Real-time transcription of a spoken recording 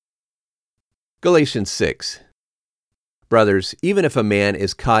Galatians 6. Brothers, even if a man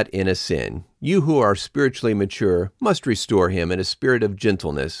is caught in a sin, you who are spiritually mature must restore him in a spirit of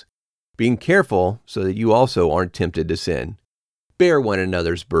gentleness, being careful so that you also aren't tempted to sin. Bear one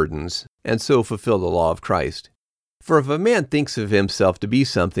another's burdens, and so fulfill the law of Christ. For if a man thinks of himself to be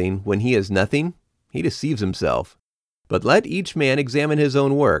something when he is nothing, he deceives himself. But let each man examine his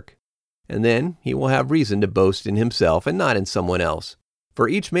own work, and then he will have reason to boast in himself and not in someone else. For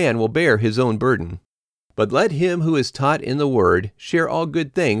each man will bear his own burden. But let him who is taught in the word share all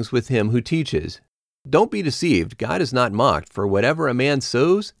good things with him who teaches. Don't be deceived, God is not mocked, for whatever a man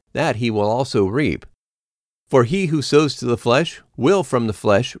sows, that he will also reap. For he who sows to the flesh will from the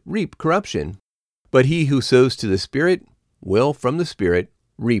flesh reap corruption, but he who sows to the Spirit will from the Spirit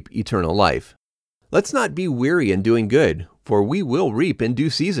reap eternal life. Let's not be weary in doing good, for we will reap in due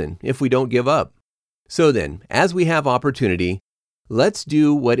season if we don't give up. So then, as we have opportunity, let's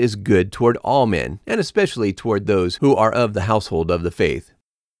do what is good toward all men, and especially toward those who are of the household of the faith.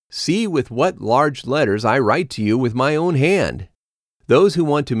 See with what large letters I write to you with my own hand. Those who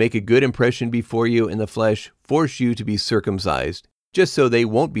want to make a good impression before you in the flesh force you to be circumcised, just so they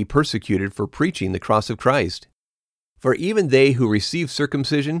won't be persecuted for preaching the cross of Christ. For even they who receive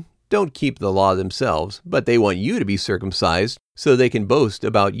circumcision don't keep the law themselves, but they want you to be circumcised so they can boast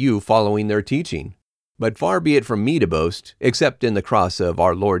about you following their teaching. But far be it from me to boast, except in the cross of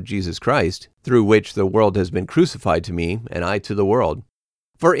our Lord Jesus Christ, through which the world has been crucified to me, and I to the world.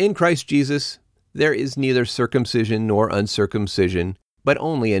 For in Christ Jesus there is neither circumcision nor uncircumcision, but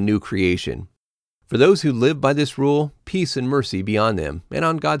only a new creation. For those who live by this rule, peace and mercy be on them, and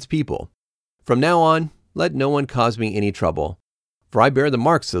on God's people. From now on, let no one cause me any trouble, for I bear the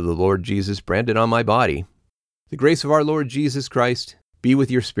marks of the Lord Jesus branded on my body. The grace of our Lord Jesus Christ be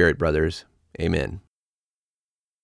with your spirit, brothers. Amen.